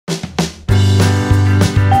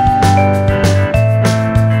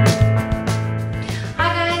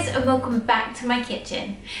my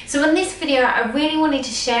kitchen. So in this video I really wanted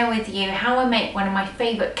to share with you how I make one of my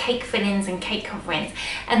favourite cake fillings and cake coverings,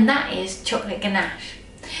 and that is chocolate ganache.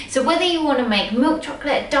 So whether you want to make milk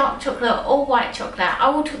chocolate, dark chocolate or white chocolate, I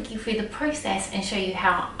will talk you through the process and show you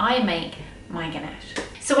how I make my ganache.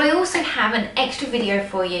 So I also have an extra video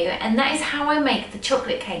for you, and that is how I make the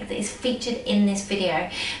chocolate cake that is featured in this video.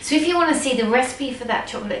 So if you want to see the recipe for that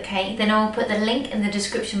chocolate cake, then I will put the link in the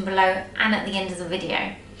description below and at the end of the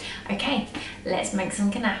video. Okay, let's make some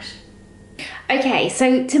ganache. Okay,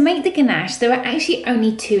 so to make the ganache, there are actually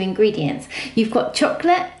only two ingredients. You've got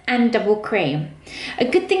chocolate and double cream. A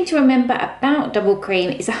good thing to remember about double cream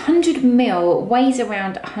is 100 ml weighs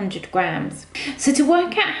around 100 grams. So to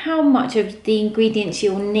work out how much of the ingredients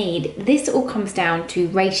you'll need, this all comes down to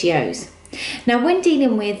ratios. Now when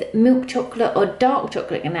dealing with milk chocolate or dark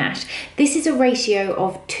chocolate ganache, this is a ratio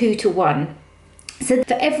of 2 to 1. So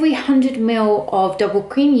for every 100 ml of double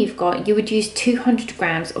cream you've got, you would use 200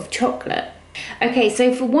 grams of chocolate. Okay,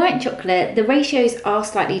 so for white chocolate, the ratios are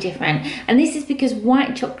slightly different, and this is because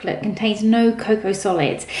white chocolate contains no cocoa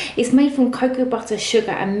solids. It's made from cocoa butter,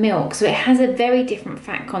 sugar and milk, so it has a very different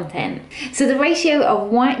fat content. So the ratio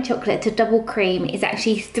of white chocolate to double cream is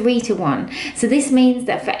actually 3 to 1. So this means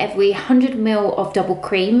that for every 100 ml of double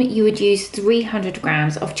cream, you would use 300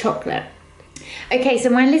 grams of chocolate. Okay, so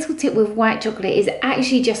my little tip with white chocolate is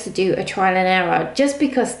actually just to do a trial and error, just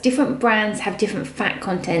because different brands have different fat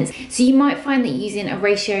contents. So you might find that using a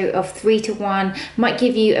ratio of 3 to 1 might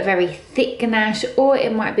give you a very thick ganache, or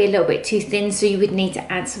it might be a little bit too thin, so you would need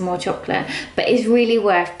to add some more chocolate. But it's really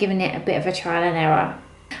worth giving it a bit of a trial and error.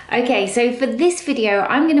 Okay, so for this video,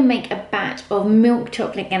 I'm going to make a batch of milk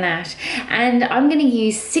chocolate ganache, and I'm going to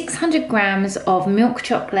use 600 grams of milk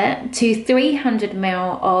chocolate to 300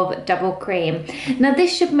 ml of double cream. Now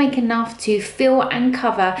this should make enough to fill and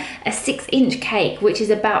cover a 6-inch cake, which is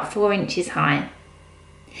about 4 inches high.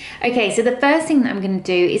 Okay, so the first thing that I'm going to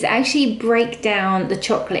do is actually break down the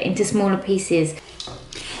chocolate into smaller pieces.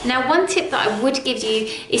 Now one tip that I would give you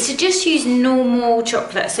is to just use normal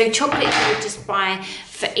chocolate, so chocolate you would just buy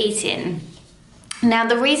for eating. Now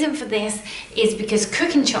the reason for this is because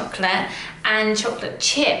cooking chocolate and chocolate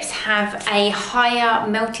chips have a higher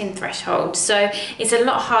melting threshold, so it's a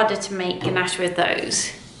lot harder to make ganache with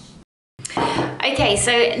those. Okay,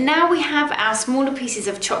 so now we have our smaller pieces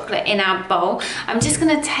of chocolate in our bowl. I'm just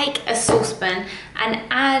going to take a saucepan and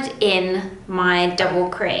add in my double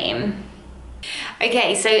cream.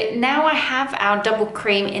 Okay, so now I have our double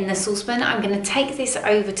cream in the saucepan. I'm going to take this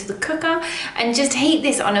over to the cooker and just heat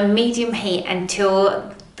this on a medium heat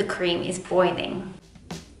until the cream is boiling.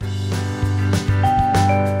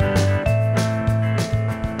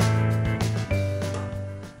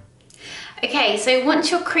 Okay, so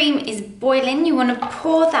once your cream is boiling, you want to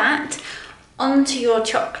pour that onto your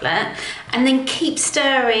chocolate and then keep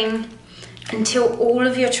stirring until all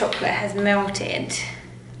of your chocolate has melted.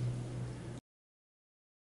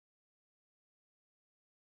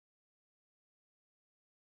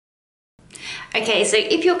 Okay, so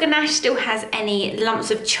if your ganache still has any lumps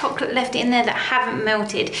of chocolate left in there that haven't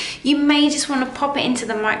melted, you may just want to pop it into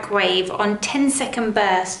the microwave on 10-second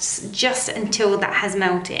bursts just until that has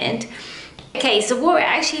melted. Okay, so what we're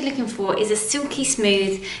actually looking for is a silky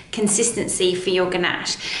smooth consistency for your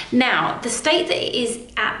ganache. Now, the state that it is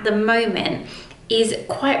at the moment is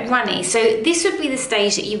quite runny, so this would be the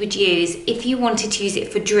stage that you would use if you wanted to use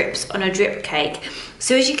it for drips on a drip cake.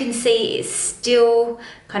 So as you can see, it's still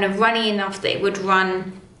kind of runny enough that it would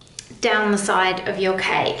run down the side of your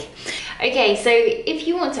cake. Okay, so if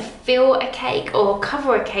you want to fill a cake or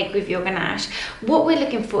cover a cake with your ganache, what we're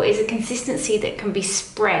looking for is a consistency that can be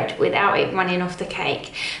spread without it running off the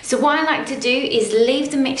cake. So what I like to do is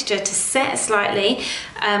leave the mixture to set slightly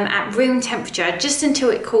at room temperature just until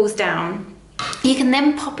it cools down. You can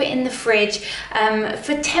then pop it in the fridge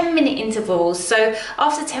for 10-minute intervals. So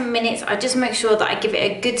after 10 minutes, I just make sure that I give it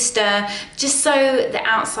a good stir, just so the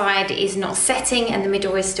outside is not setting and the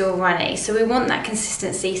middle is still runny. So we want that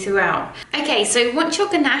consistency throughout. Okay, so once your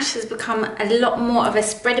ganache has become a lot more of a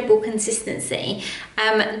spreadable consistency,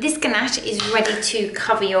 this ganache is ready to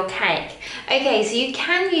cover your cake. Okay, so you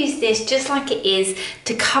can use this just like it is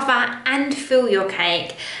to cover and fill your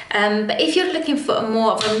cake. But if you're looking for a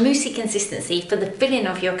more of a moussey consistency for the filling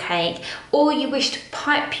of your cake, or you wish to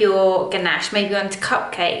pipe your ganache maybe onto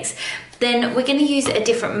cupcakes, then we're going to use a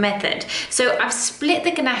different method. So I've split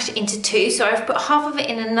the ganache into two, so I've put half of it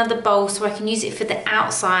in another bowl so I can use it for the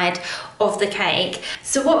outside of the cake.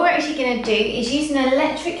 So what we're actually going to do is use an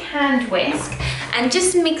electric hand whisk and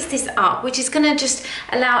just mix this up, which is going to just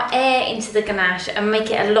allow air into the ganache and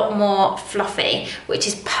make it a lot more fluffy, which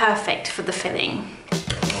is perfect for the filling.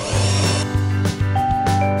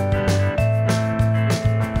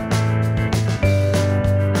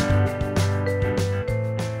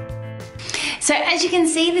 So as you can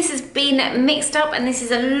see, this has been mixed up and this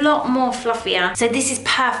is a lot more fluffier. So this is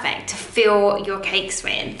perfect to fill your cakes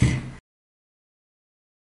with.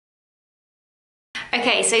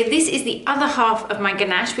 Okay, so this is the other half of my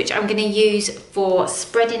ganache, which I'm going to use for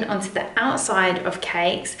spreading onto the outside of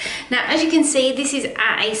cakes. Now, as you can see, this is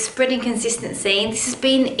at a spreading consistency. This has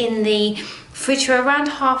been in the fridge for around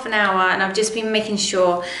half an hour, and I've just been making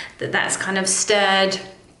sure that that's kind of stirred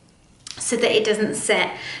so that it doesn't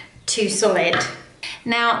set too solid.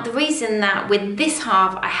 Now, the reason that with this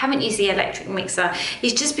half I haven't used the electric mixer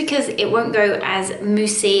is just because it won't go as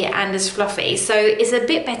moussey and as fluffy. So it's a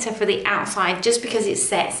bit better for the outside just because it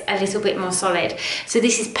sets a little bit more solid. So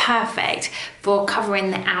this is perfect for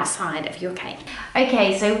covering the outside of your cake.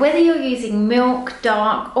 Okay, so whether you're using milk,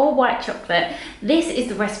 dark or white chocolate, this is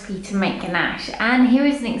the recipe to make ganache. And here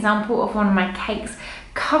is an example of one of my cakes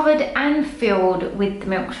covered and filled with the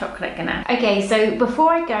milk chocolate ganache. Okay, so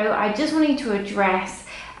before I go, I just wanted to address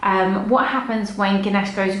what happens when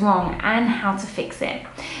ganache goes wrong and how to fix it.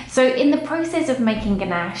 So in the process of making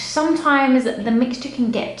ganache, sometimes the mixture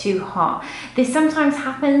can get too hot. This sometimes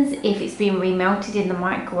happens if it's being remelted in the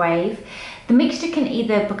microwave. The mixture can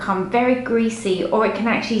either become very greasy or it can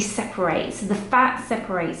actually separate, so the fat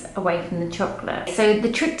separates away from the chocolate. So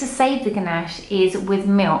the trick to save the ganache is with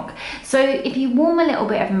milk. So if you warm a little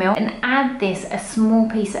bit of milk and add this a small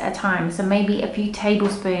piece at a time, so maybe a few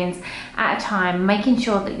tablespoons at a time, making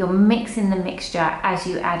sure that you're mixing the mixture as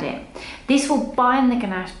you add it. This will bind the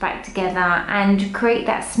ganache back together and create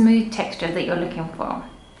that smooth texture that you're looking for.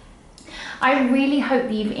 I really hope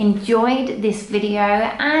that you've enjoyed this video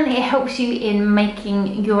and it helps you in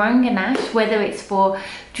making your own ganache, whether it's for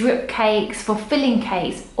drip cakes, for filling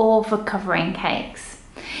cakes, or for covering cakes.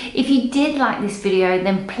 If you did like this video,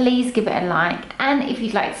 then please give it a like, and if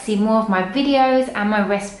you'd like to see more of my videos and my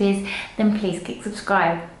recipes, then please click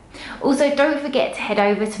subscribe. Also, don't forget to head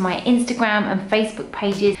over to my Instagram and Facebook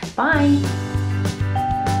pages. Bye!